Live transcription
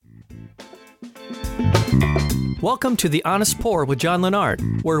Welcome to The Honest Pour with John Lennart,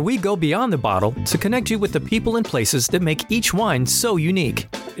 where we go beyond the bottle to connect you with the people and places that make each wine so unique.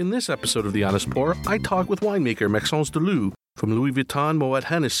 In this episode of The Honest Pour, I talk with winemaker Maxence Duluth from Louis Vuitton Moet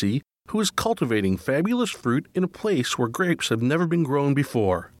Hennessy, who is cultivating fabulous fruit in a place where grapes have never been grown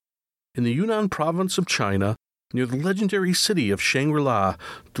before. In the Yunnan province of China, near the legendary city of Shangri-La,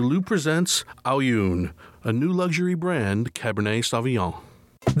 Duluth presents Aoyun, a new luxury brand Cabernet Sauvignon.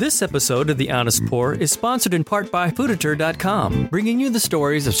 This episode of The Honest Pour is sponsored in part by Fooditor.com, bringing you the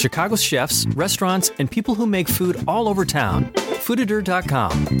stories of Chicago's chefs, restaurants, and people who make food all over town.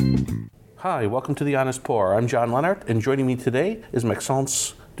 Fooditor.com. Hi, welcome to The Honest Pour. I'm John Lennart, and joining me today is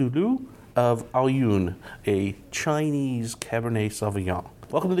Maxence Duluth of Aoyun, a Chinese Cabernet Sauvignon.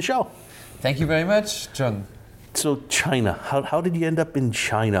 Welcome to the show. Thank you very much, John. So China, how did you end up in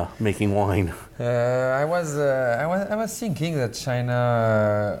China making wine? I was thinking that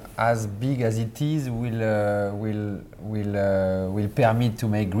China, as big as it is, will permit to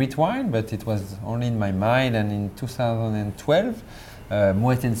make great wine, but it was only in my mind. And in 2012,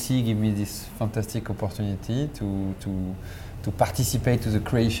 Moet Hennessy gave me this fantastic opportunity to participate to the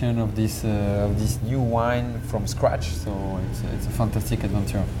creation of this new wine from scratch. So it's a fantastic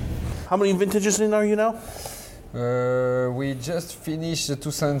adventure. How many vintages in are you now? We just finished the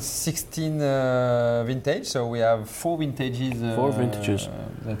 2016 vintage, so we have four vintages.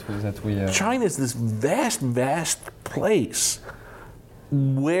 That we. China is this vast place.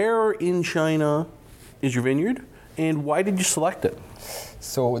 Where in China is your vineyard, and why did you select it?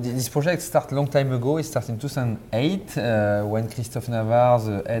 So this project started a long time ago. It started in 2008 when Christophe Navarre,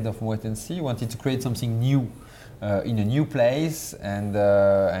 the head of Moet Hennessy, wanted to create something new in a new place,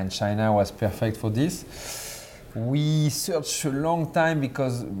 and China was perfect for this. We searched a long time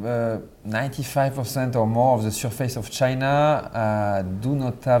because 95% or more of the surface of China do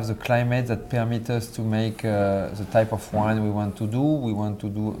not have the climate that permit us to make the type of wine we want to do. We want to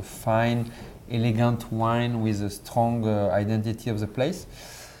do a fine, elegant wine with a strong identity of the place.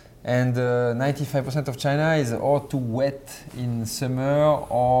 And 95% of China is or too wet in summer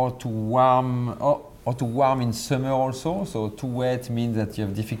or too warm. Or too warm in summer also. So too wet means that you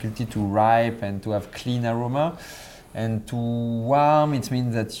have difficulty to ripe and to have clean aroma. And too warm, it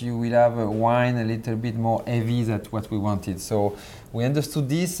means that you will have a wine a little bit more heavy than what we wanted. So we understood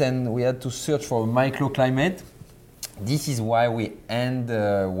this and we had to search for a microclimate. This is why we end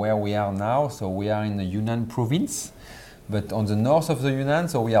where we are now. So we are in the Yunnan province, but on the north of the Yunnan,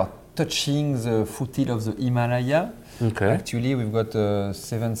 so we are touching the foothills of the Himalaya. Okay. Actually, we've got a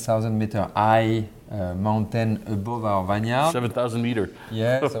 7,000 meter high mountain above our vineyard. 7,000 meter.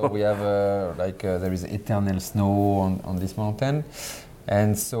 Yeah, so we have there is eternal snow on this mountain.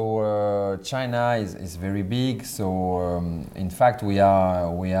 And so China is very big. So in fact, we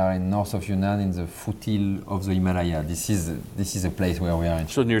are in north of Yunnan in the foothill of the Himalaya. This is a place where we are in.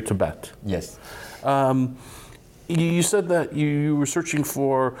 So near Tibet. Yes. You said that you were searching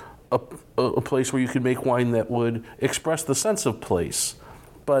for a place where you could make wine that would express the sense of place,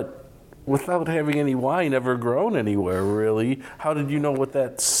 but without having any wine ever grown anywhere, really, how did you know what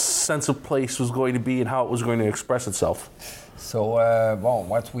that sense of place was going to be and how it was going to express itself? So,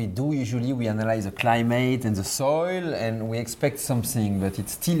 what we do usually, we analyze the climate and the soil, and we expect something, but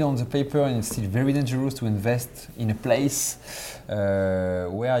it's still on the paper, and it's still very dangerous to invest in a place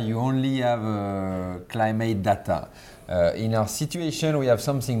where you only have climate data. In our situation, we have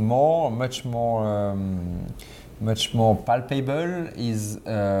something much more palpable is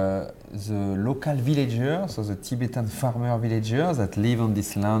the local villagers, so the Tibetan farmer villagers that live on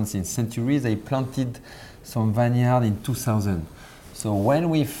these lands in centuries. They planted some vineyard in 2000. So when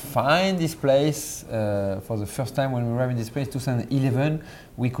we find this place for the first time, when we arrived in this place, 2011,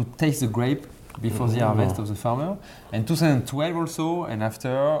 we could taste the grape before the harvest of the farmer, and 2012 also, and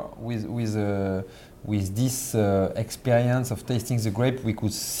after with this experience of tasting the grape, we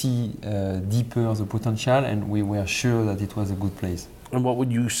could see deeper the potential, and we were sure that it was a good place. And what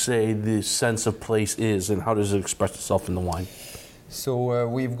would you say the sense of place is, and how does it express itself in the wine? So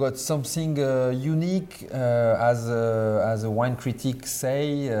we've got something unique, as a wine critic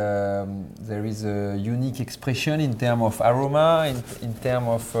say. There is a unique expression in terms of aroma, in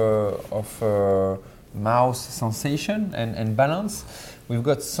terms of mouth sensation and balance. We've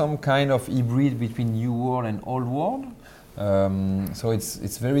got some kind of hybrid between New World and Old World. So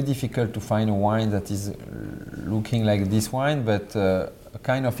it's very difficult to find a wine that is looking like this wine, but a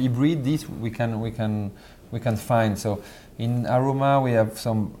kind of hybrid. This we can find. So in aroma, we have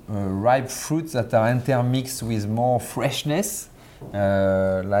some ripe fruits that are intermixed with more freshness,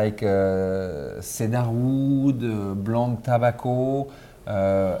 like cedar wood, blonde tobacco,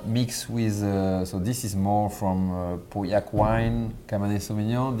 mixed with, so this is more from Pauillac wine, Cabernet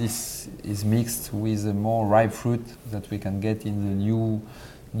Sauvignon. This is mixed with more ripe fruit that we can get in the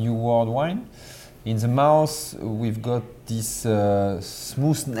new world wine. In the mouth, we've got this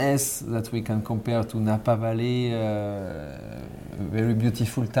smoothness that we can compare to Napa Valley, very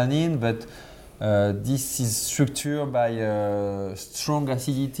beautiful tannin, but this is structured by strong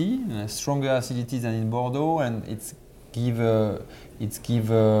acidity, stronger acidity than in Bordeaux, and it's give a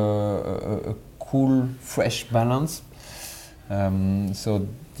cool, fresh balance. So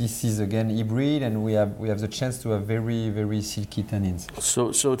this is again hybrid, and we have the chance to have very, very silky tannins.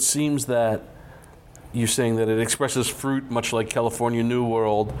 So it seems that you're saying that it expresses fruit much like California New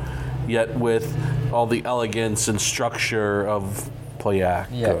World, yet with all the elegance and structure of Pauillac.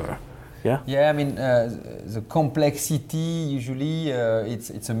 Yeah. Yeah, I mean the complexity usually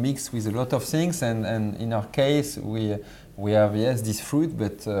it's a mix with a lot of things, and in our case we have this fruit,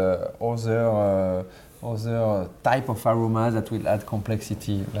 but other type of aromas that will add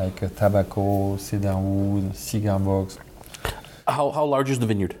complexity, like tobacco, cedar wood, cigar box. How large is the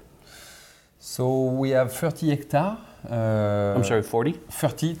vineyard? So we have 30 hectares. I'm sorry, 40?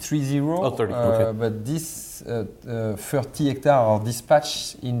 30. Oh, 30, okay. But these 30 hectares are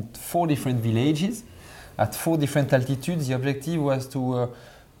dispatched in 4 different villages at 4 different altitudes. The objective was to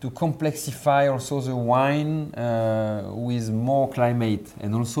complexify also the wine with more climate,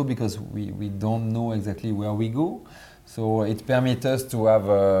 and also because we don't know exactly where we go. So it permits us to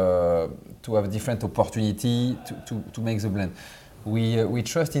have different opportunity to make the blend. We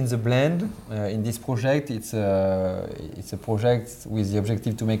trust in the blend. In this project, it's a project with the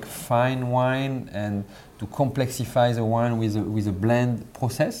objective to make fine wine and to complexify the wine with a blend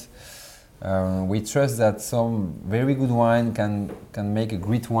process. We trust that some very good wine can make a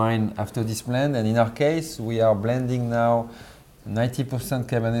great wine after this blend. And in our case, we are blending now 90%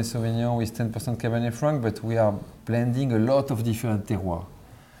 Cabernet Sauvignon with 10% Cabernet Franc, but we are blending a lot of different terroirs.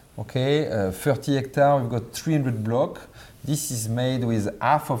 Okay, 30 hectares, we've got 300 blocks. This is made with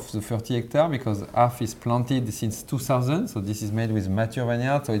half of the 30 hectares because half is planted since 2000. So this is made with mature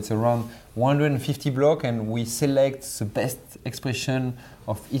vineyard. So it's around 150 blocks, and we select the best expression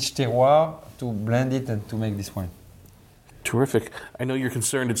of each terroir to blend it and to make this wine. Terrific. I know you're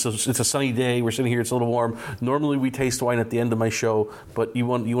concerned. It's a sunny day. We're sitting here. It's a little warm. Normally we taste wine at the end of my show, but you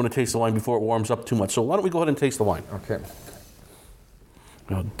want to taste the wine before it warms up too much. So why don't we go ahead and taste the wine? Okay.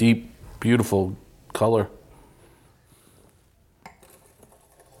 Deep, beautiful color.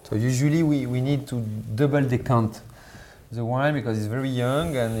 So usually we need to double decant the wine because it's very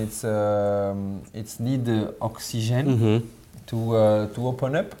young and it's need the oxygen to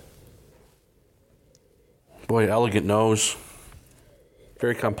open up. Boy, elegant nose,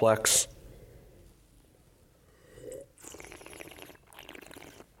 very complex.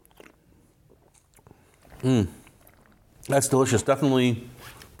 That's delicious. Definitely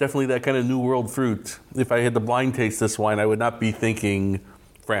that kind of New World fruit. If I had to blind taste this wine, I would not be thinking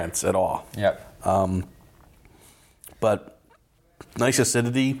France at all. Yeah. But nice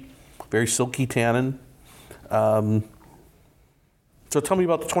acidity, very silky tannin. So tell me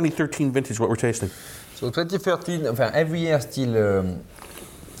about the 2013 vintage, what we're tasting. So 2013, every year still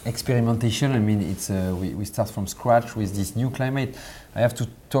experimentation. I mean, it's we start from scratch with this new climate. I have to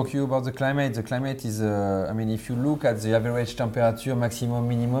talk to you about the climate. The climate is, I mean, if you look at the average temperature, maximum,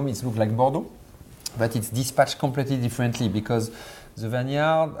 minimum, it looks like Bordeaux, but it's dispatched completely differently because the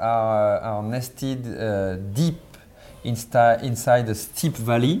vineyards are nested deep inside a steep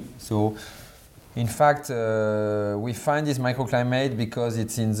valley. So, in fact, we find this microclimate because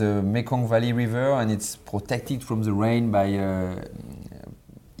it's in the Mekong Valley River and it's protected from the rain by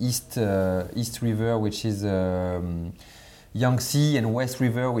East River, which is Yangtze, and West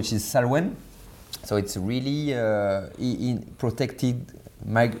River, which is Salween. So it's really protected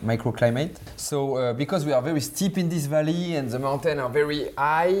microclimate. So because we are very steep in this valley and the mountains are very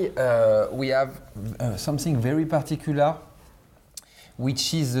high, we have something very particular,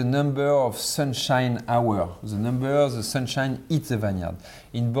 which is the number of sunshine hours. The sunshine hits the vineyard.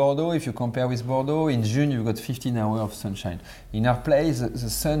 In Bordeaux, if you compare with Bordeaux, in June you've got 15 hours of sunshine. In our place, the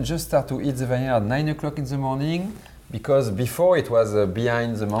sun just starts to hit the vineyard at 9 o'clock in the morning, because before it was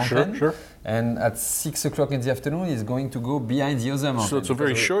behind the mountain. Sure. And at 6 o'clock in the afternoon, it's going to go behind the other mountain. So it's a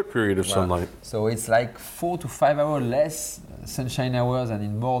very short period of sunlight. So it's like 4 to 5 hours less sunshine hours than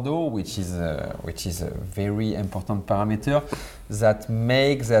in Bordeaux, which is a very important parameter that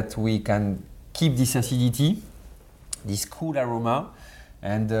makes that we can keep this acidity, this cool aroma.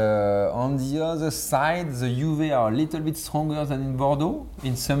 And on the other side, the UV are a little bit stronger than in Bordeaux.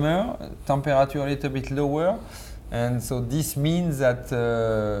 In summer, temperature a little bit lower. and so this means that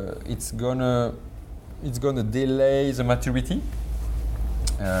it's gonna delay the maturity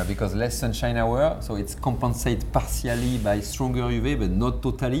because less sunshine hour. So it's compensated partially by stronger UV, but not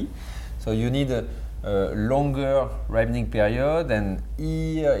totally. So you need a longer ripening period, and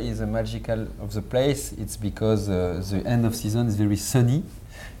here is the magical of the place. It's because the end of season is very sunny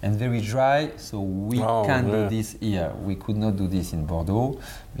and very dry, so we can do this here. We could not do this in Bordeaux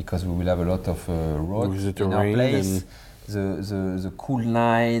because we will have a lot of roads in our place. The cool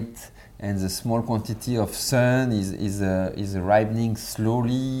night and the small quantity of sun is ripening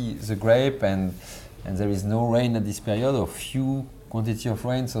slowly the grape, and there is no rain at this period, or few quantity of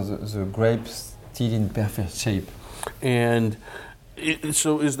rain, so the grapes still in perfect shape. And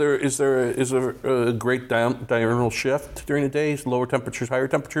so is there a great diurnal shift during the days, lower temperatures, higher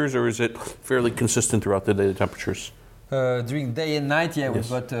temperatures, or is it fairly consistent throughout the day, the temperatures? During day and night, yeah, yes.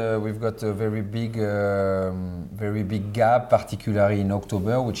 we've got a very big gap, particularly in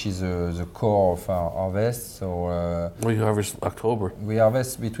October, which is the core of our harvest. So you harvest October. We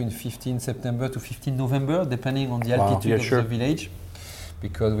harvest between 15 September to 15 November, depending on the altitude of the village,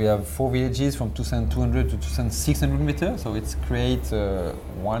 because we have 4 villages from 2,200 to 2,600 meters. So it creates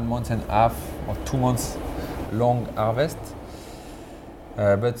 1 month and a half or 2 months long harvest.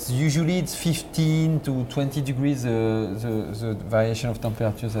 But usually it's 15 to 20 degrees the variation of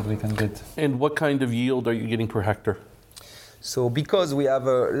temperatures that we can get. And what kind of yield are you getting per hectare? So because we have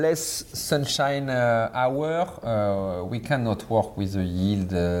a less sunshine hour, we cannot work with the yield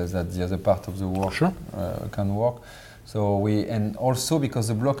that the other part of the work can work. So and also because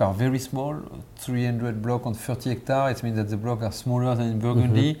the blocks are very small, 300 blocks on 30 hectares, it means that the blocks are smaller than in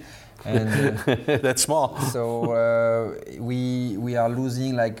Burgundy. And that's small. So we are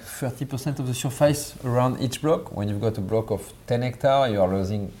losing like 30% of the surface around each block. When you've got a block of 10 hectares, you are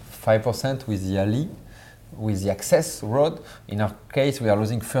losing 5% with the alley, with the access road. In our case, we are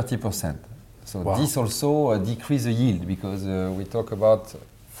losing 30%. So this also decreases the yield, because we talk about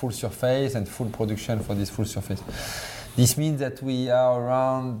full surface and full production for this full surface. This means that we are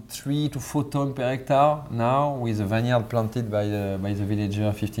around 3 to 4 tons per hectare now, with a vineyard planted by the villager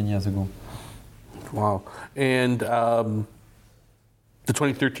 15 years ago. Wow. And the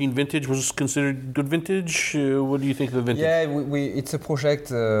 2013 vintage was considered good vintage. What do you think of the vintage? Yeah, it's a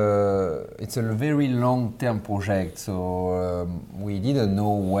project. It's a very long-term project. So we didn't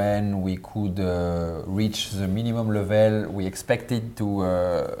know when we could reach the minimum level we expected to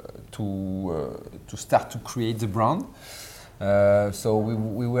start to create the brand. So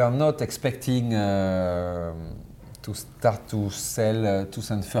we were not expecting to start to sell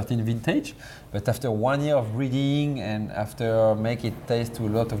 2013 vintage, but after 1 year of breeding and after make it taste to a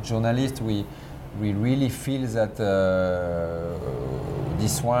lot of journalists, we really feel that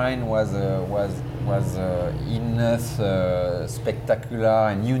this wine was enough spectacular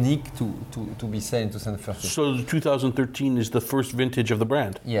and unique to be sold in 2013. So 2013 is the first vintage of the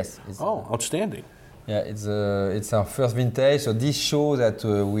brand? Yes. Outstanding. Yeah, it's our first vintage. So this shows that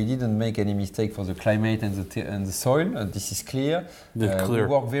we didn't make any mistake for the climate and the soil. This is clear. We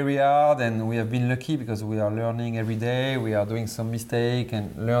work very hard, and we have been lucky because we are learning every day. We are doing some mistake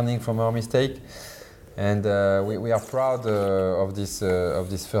and learning from our mistake, and we are proud of this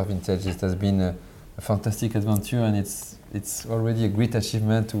first vintage. It has been a fantastic adventure, and it's already a great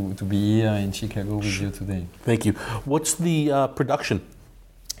achievement to be here in Chicago with you today. Thank you. What's the production?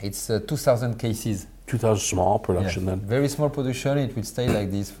 It's 2,000 cases. 2,000 small production then. Very small production. It will stay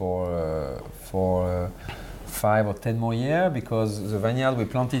like this for 5 or 10 more years, because the vineyard we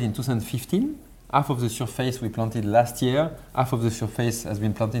planted in 2015. Half of the surface we planted last year. Half of the surface has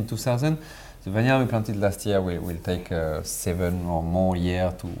been planted in 2000. The vineyard we planted last year will take 7 or more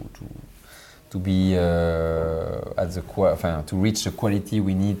years to be to reach the quality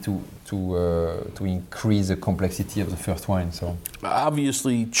we need to increase the complexity of the first wine. So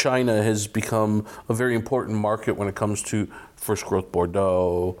obviously, China has become a very important market when it comes to first growth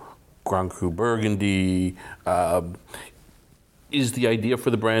Bordeaux, Grand Cru Burgundy. Is the idea for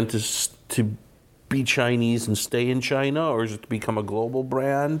the brand to be Chinese and stay in China, or is it to become a global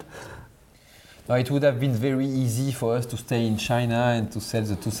brand? No, it would have been very easy for us to stay in China and to sell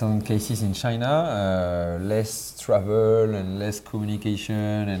the 2,000 cases in China. Less travel and less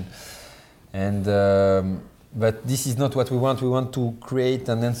communication, but this is not what we want. We want to create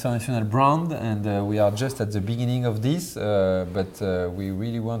an international brand, and we are just at the beginning of this. But we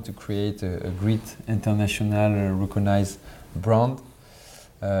really want to create a great international recognized brand.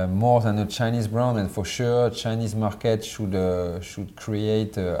 More than a Chinese brand, and for sure Chinese market should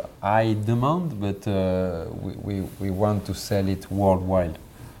create a high demand, but we want to sell it worldwide.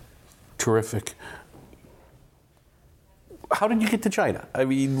 Terrific. how did you get to China? I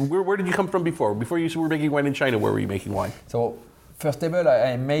mean, where did you come from before? Before you were making wine in China, where were you making wine? So first of all,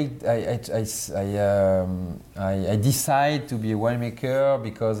 I decided to be a winemaker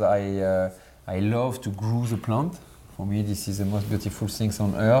because I love to grow the plant. For me, this is the most beautiful things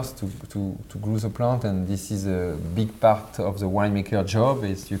on earth, to grow the plant, and this is a big part of the winemaker job.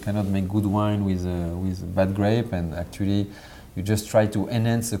 Is you cannot make good wine with bad grape, and actually, you just try to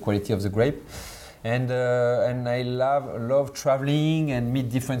enhance the quality of the grape. And I love traveling and meet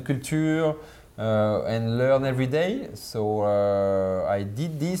different culture and learn every day. So I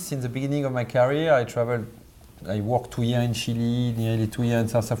did this in the beginning of my career. I worked 2 years in Chile, nearly 2 years in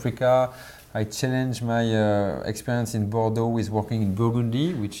South Africa. I challenged my experience in Bordeaux with working in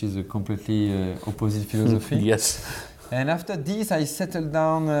Burgundy, which is a completely opposite philosophy. Yes. And after this, I settled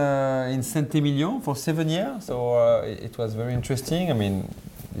down in Saint-Émilion for 7 years. So it was very interesting. I mean,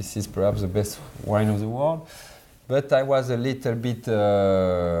 this is perhaps the best wine of the world. But I was a little bit,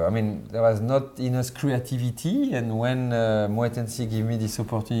 there was not enough creativity. And when Moet Hennessy gave me this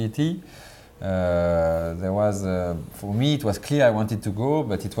opportunity, there was, for me, it was clear I wanted to go,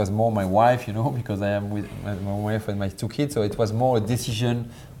 but it was more my wife, because I am with my wife and my 2 kids. So it was more a decision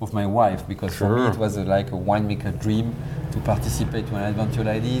of my wife, because for me it was like a winemaker dream to participate to an adventure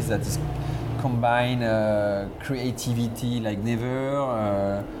like this that is combine creativity like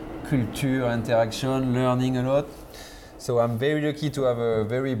never, culture, interaction, learning a lot. So I'm very lucky to have a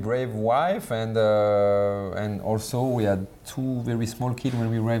very brave wife, and also we had 2 very small kids when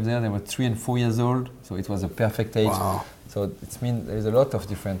we arrived there. They were 3 and 4 years old, so it was a perfect age. Wow. So it means there's a lot of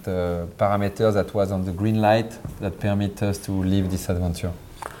different parameters that was on the green light that permit us to live this adventure.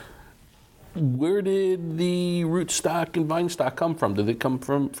 Where did the rootstock and vine stock come from? Did it come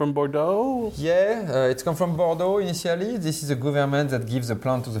from Bordeaux? Yeah, it's come from Bordeaux initially. This is a government that gives the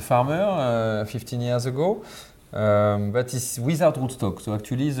plant to the farmer 15 years ago. But it's without rootstock. So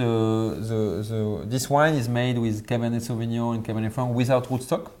actually, this wine is made with Cabernet Sauvignon and Cabernet Franc without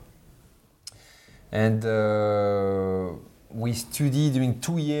rootstock. And we studied during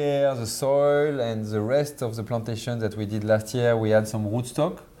 2 years the soil, and the rest of the plantation that we did last year, we had some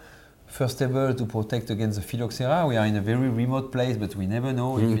rootstock. First of all, to protect against the phylloxera. We are in a very remote place, but we never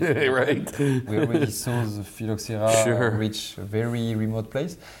know. Right. We already saw the phylloxera reach a very remote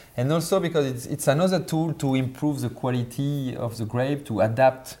place. And also because it's another tool to improve the quality of the grape, to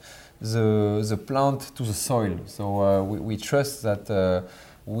adapt the plant to the soil. So we trust that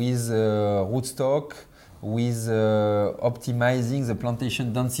with rootstock, with optimizing the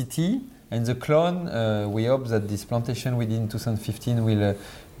plantation density and the clone, we hope that this plantation within 2015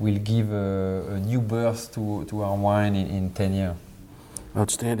 will give a new birth to our wine in 10 years.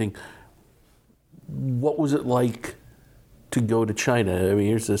 Outstanding. What was it like to go to China? I mean,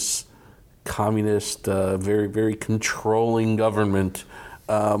 here's this communist, very, very controlling government.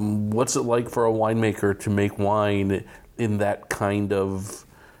 What's it like for a winemaker to make wine in that kind of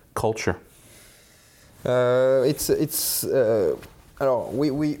culture?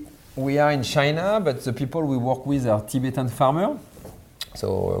 We are in China, but the people we work with are Tibetan farmers.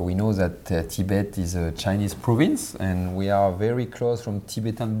 So we know that Tibet is a Chinese province, and we are very close from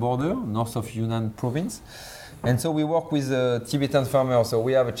Tibetan border, north of Yunnan province. And so we work with Tibetan farmers. So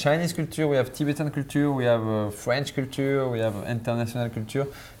we have a Chinese culture, we have Tibetan culture, we have a French culture, we have international culture.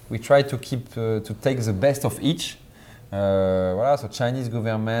 We try to take the best of each. So Chinese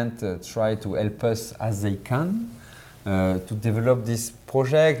government try to help us as they can to develop this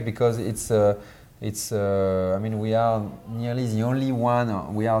project, because we are nearly the only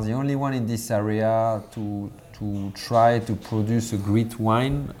one. We are the only one in this area to try to produce a great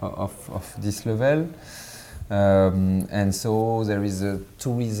wine of this level. And so there is a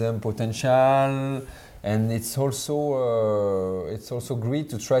tourism potential, and it's also great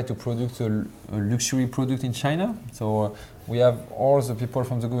to try to produce a luxury product in China. So we have all the people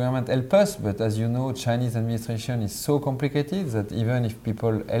from the government help us, but as you know, Chinese administration is so complicated that even if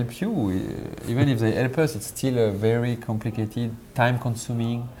people help you, even if they help us, it's still a very complicated,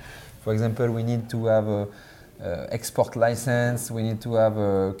 time-consuming. For example, we need to have a export license, we need to have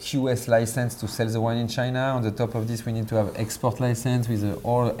a QS license to sell the wine in China. On the top of this, we need to have export license with the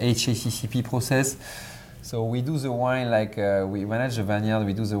whole HACCP process. So we do the wine like, we manage the vineyard,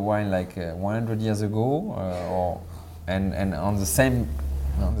 we do the wine like 100 years ago, and on the same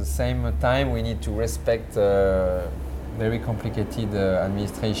time, we need to respect very complicated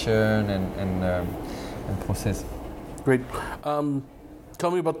administration and process. Great. Tell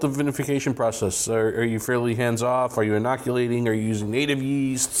me about the vinification process. Are you fairly hands-off? Are you inoculating? Are you using native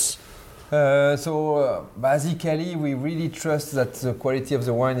yeasts? Basically, we really trust that the quality of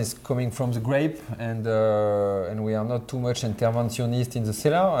the wine is coming from the grape, and we are not too much interventionist in the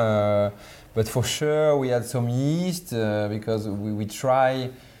cellar. But for sure, we had some yeast because we try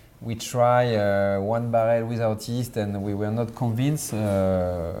 1 barrel without yeast, and we were not convinced.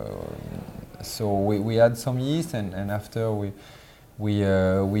 So we had some yeast, and after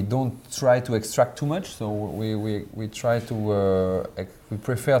we don't try to extract too much. So we try to we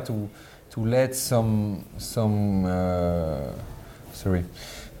prefer to let some so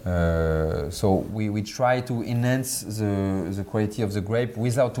we try to enhance the quality of the grape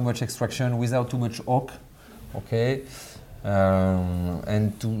without too much extraction, without too much oak, okay,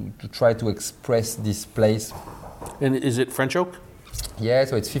 and to try to express this place. And is it French oak? Yeah,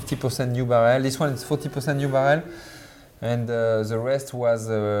 so it's 50% new barrel. This one is 40% new barrel, and the rest was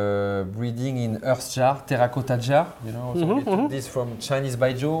breeding in earth jar, terracotta jar. You know, so we took this from Chinese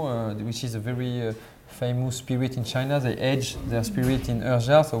Baijiu, which is a very famous spirit in China. They age their spirit in earth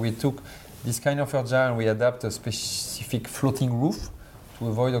jar, so we took this kind of earth jar and we adapt a specific floating roof to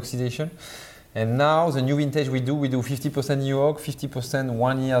avoid oxidation. And now the new vintage we do 50% new oak, 50%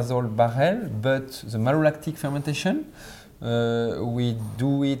 1 year old barrel, but the malolactic fermentation, we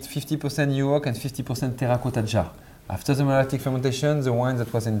do it 50% new oak and 50% terracotta jar. After the malolactic fermentation, the wine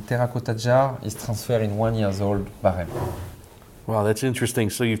that was in terracotta jar is transferred in 1 year old barrel. Wow, that's interesting.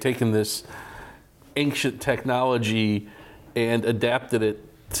 So you've taken this ancient technology and adapted it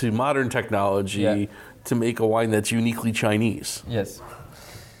to modern technology to make a wine that's uniquely Chinese. Yes.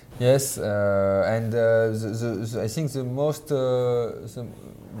 Yes, and I think the most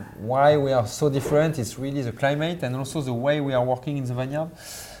why we are so different is really the climate and also the way we are working in the vineyard.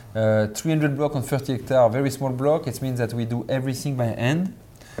 300 block on 30 hectare, very small block. It means that we do everything by hand.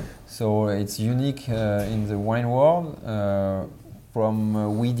 So it's unique in the wine world,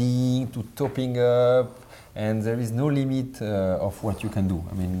 from weeding to topping up, and there is no limit of what you can do.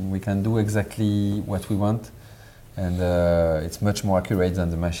 I mean, we can do exactly what we want. And it's much more accurate than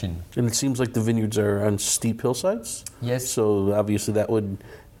the machine. And it seems like the vineyards are on steep hillsides? Yes. So obviously that would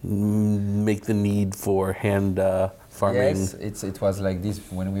make the need for hand farming. Yes, it was like this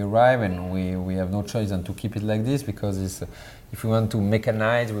when we arrived, and we have no choice than to keep it like this, because if we want to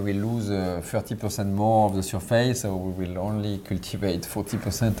mechanize, we will lose 30% more of the surface, so we will only cultivate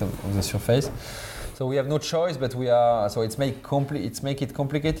 40% of the surface. So we have no choice, but we are. So it's make it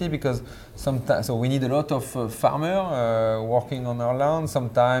complicated, because sometimes we need a lot of farmers working on our land.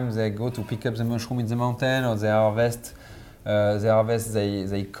 Sometimes they go to pick up the mushroom in the mountain, or they harvest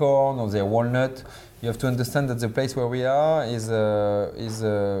their corn or their walnut. You have to understand that the place where we are is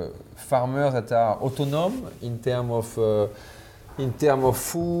farmers that are autonomous in terms of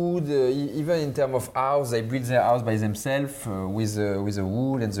food, even in terms of house. They build their house by themselves with the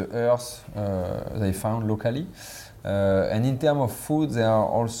wood and the earth they found locally. And in terms of food, they are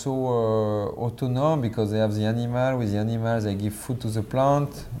also autonomous, because they have the animal. With the animal, they give food to the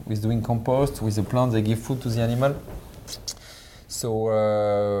plant. With doing compost, with the plant, they give food to the animal. So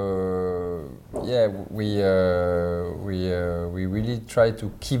we really try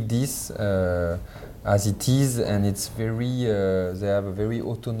to keep this as it is, and it's very. They have a very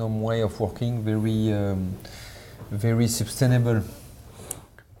autonomous way of working, very sustainable.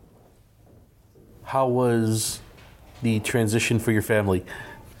 How was the transition for your family,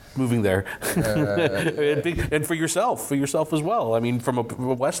 moving there, and for yourself as well? I mean, from a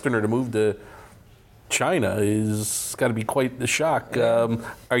Westerner to move to China is got to be quite the shock.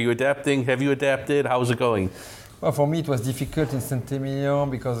 Are you adapting? Have you adapted? How's it going? Well, for me it was difficult in Saint-Emilion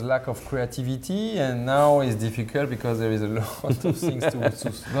because lack of creativity, and now it's difficult because there is a lot of things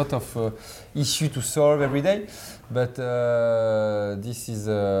lot of issue to solve every day. But this is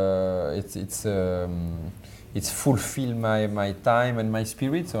it's fulfilled my time and my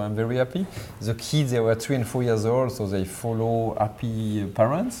spirit, so I'm very happy. The kids, they were 3 and 4 years old, so they follow happy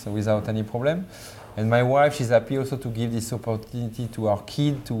parents without any problem. And my wife, she's happy also to give this opportunity to our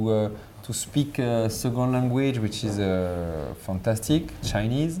kid to speak a second language, which is fantastic,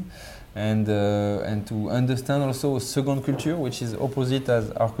 Chinese, and to understand also a second culture, which is opposite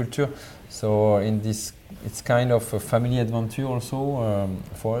as our culture. So in this, it's kind of a family adventure also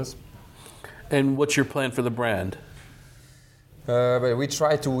for us. And what's your plan for the brand? But we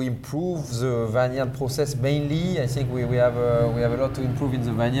try to improve the vineyard process mainly. I think we have a lot to improve in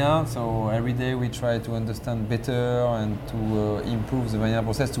the vineyard. So every day we try to understand better and to improve the vineyard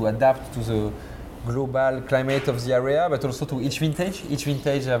process, to adapt to the global climate of the area, but also to each vintage. Each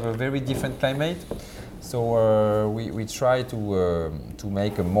vintage have a very different climate. So we try to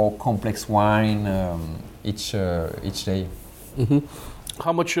make a more complex wine each day. Mm-hmm.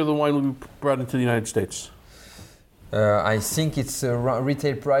 How much of the wine will be brought into the United States? I think its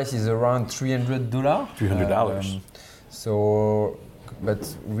retail price is around $300. $300. So,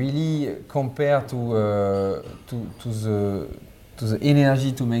 but really compared to the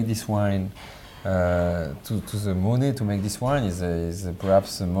energy to make this wine, to the money to make this wine is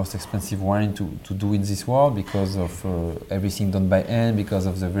perhaps the most expensive wine to do in this world because of everything done by hand, because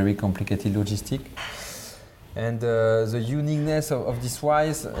of the very complicated logistic. And the uniqueness of this wine,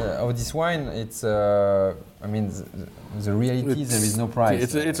 it's I mean the reality there is no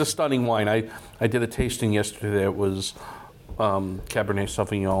price. It's a stunning wine. I did a tasting yesterday. It was Cabernet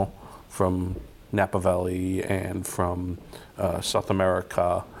Sauvignon from Napa Valley and from South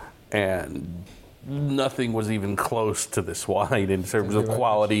America, and nothing was even close to this wine in terms of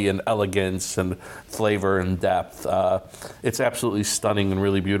quality and elegance and flavor and depth. It's absolutely stunning and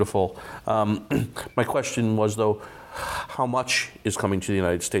really beautiful. My question was, though, how much is coming to the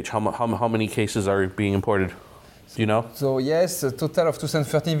United States? How many cases are being imported? Do you know? So yes, a total of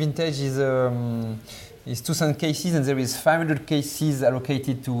 2013 vintage is 2,000 cases, and there is 500 cases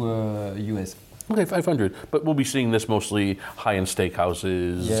allocated to US. Okay, 500. But we'll be seeing this mostly high-end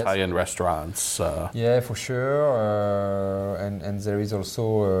steakhouses, yes. high-end restaurants. Yeah, for sure. And there is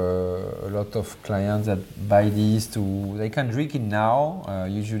also a lot of clients that buy these they can drink it now.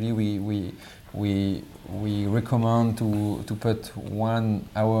 Usually we recommend to put 1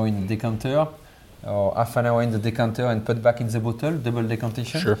 hour in the decanter or half an hour in the decanter and put back in the bottle, double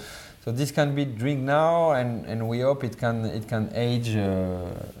decantation. Sure. So this can be drink now, and we hope it can age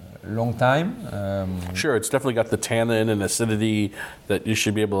long time. Sure, it's definitely got the tannin and acidity that you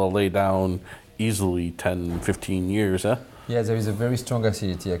should be able to lay down easily 10, 15 years, huh? Yeah, there is a very strong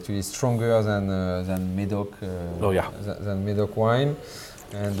acidity, actually, stronger than Medoc. Than Medoc wine,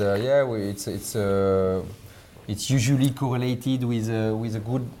 and it's usually correlated with a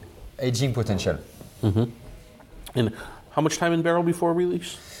good aging potential. Mm-hmm. And how much time in barrel before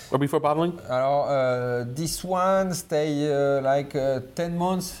release? Or before bottling? This one stay 10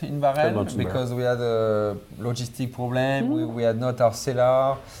 months in barrel because we had a logistic problem. We had not our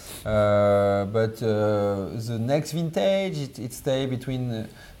cellar, but the next vintage it stay between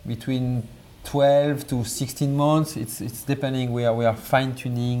 12 to 16 months. It's depending. We are fine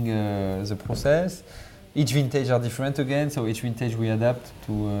tuning the process. Each vintage are different again, so each vintage we adapt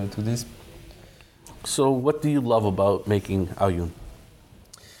to this. So, what do you love about making Aoyun?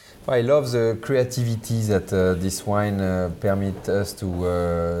 I love the creativity that this wine permits us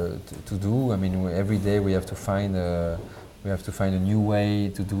to do. I mean, every day we have to find a new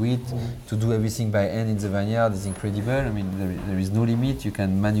way to do it. To do everything by hand in the vineyard is incredible. I mean, there is no limit. You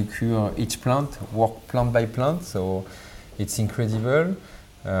can manicure each plant, work plant by plant. So it's incredible.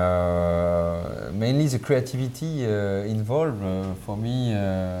 Mainly the creativity involved. For me,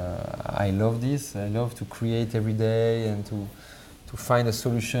 I love this. I love to create every day and to find a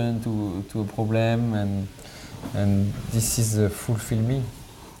solution to a problem, and this is fulfill me.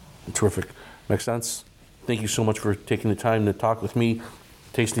 Terrific. Makes sense. Thank you so much for taking the time to talk with me,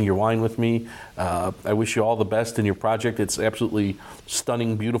 tasting your wine with me. I wish you all the best in your project. It's absolutely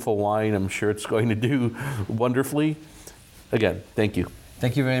stunning, beautiful wine. I'm sure it's going to do wonderfully. Again, thank you.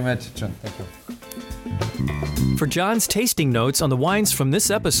 Thank you very much, John. Thank you. For John's tasting notes on the wines from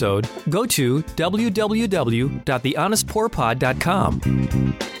this episode, go to www.thehonestpourpod.com.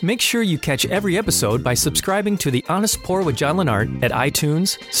 Make sure you catch every episode by subscribing to The Honest Pour with John Lenart at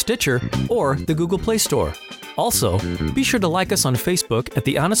iTunes, Stitcher, or the Google Play Store. Also, be sure to like us on Facebook at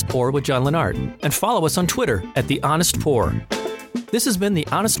The Honest Pour with John Lenart and follow us on Twitter at The Honest Pour. This has been The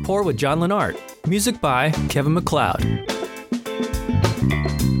Honest Pour with John Lenart. Music by Kevin MacLeod.